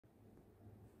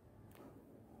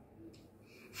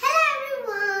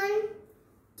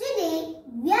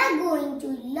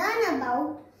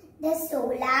the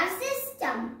solar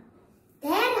system.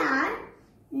 There are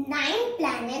 9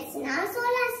 planets in our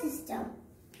solar system.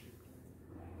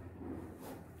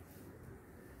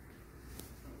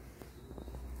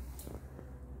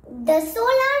 The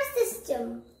solar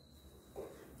system.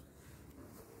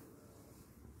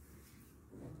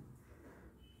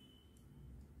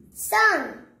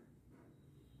 Sun,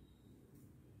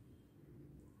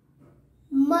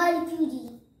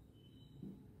 Mercury,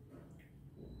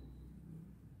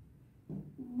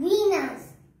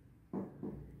 Venus,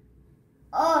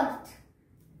 Earth,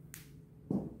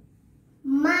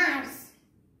 Mars,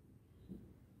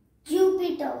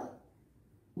 Jupiter,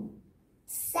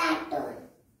 Saturn,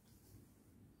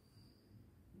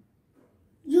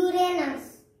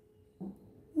 Uranus,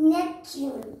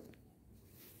 Neptune.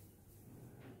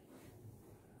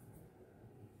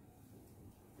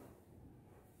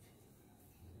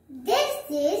 This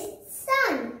is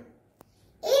Sun.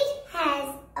 It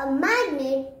has a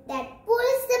magnet that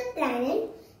pulls the planet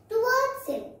towards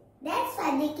it. That's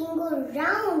why they can go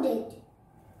round it.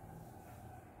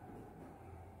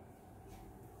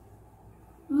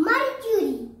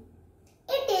 Mercury.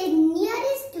 It is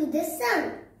nearest to the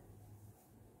Sun.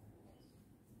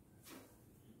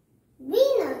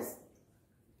 Venus.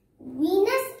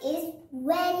 Venus is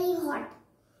very hot.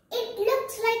 It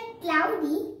looks like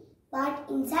cloudy, but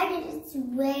inside it is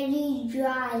very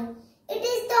dry. It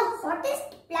is the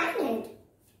hottest planet.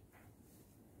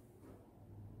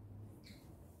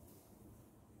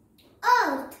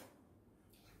 Earth.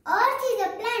 Earth is a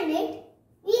planet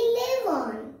we live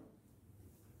on.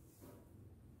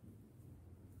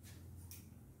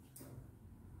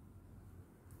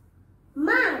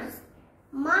 Mars.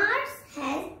 Mars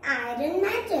has iron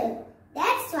metal.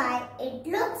 That's why it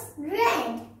looks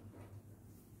red.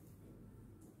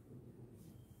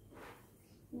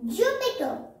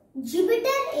 Jupiter.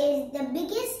 Jupiter is the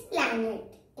biggest planet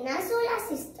in our solar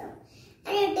system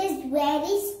and it is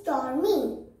very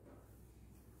stormy.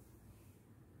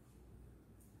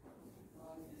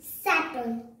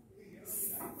 Saturn.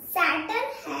 Saturn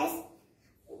has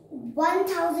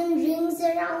 1000 rings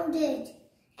around it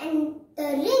and the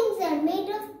rings are made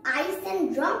of ice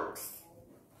and rocks.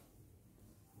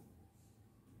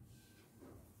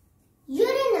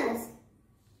 Uranus.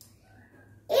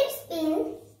 It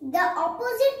spins the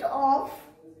opposite of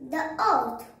the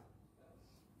Earth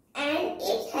and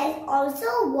it has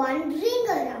also one ring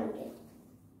around it.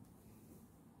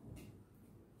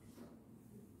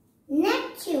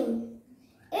 Neptune.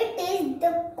 It is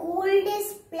the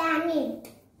coldest planet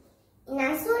in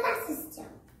our solar system.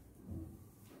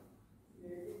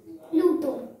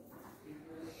 Pluto.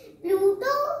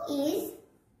 Pluto is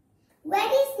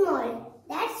very small.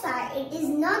 That's why it is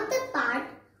not the part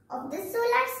of the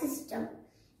solar system.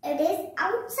 It is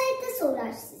outside the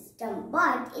solar system,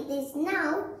 but it is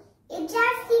now a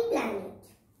gas-free planet.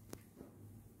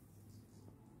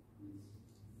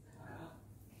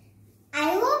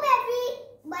 I hope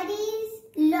everybody is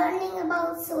learning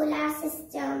about solar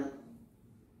system.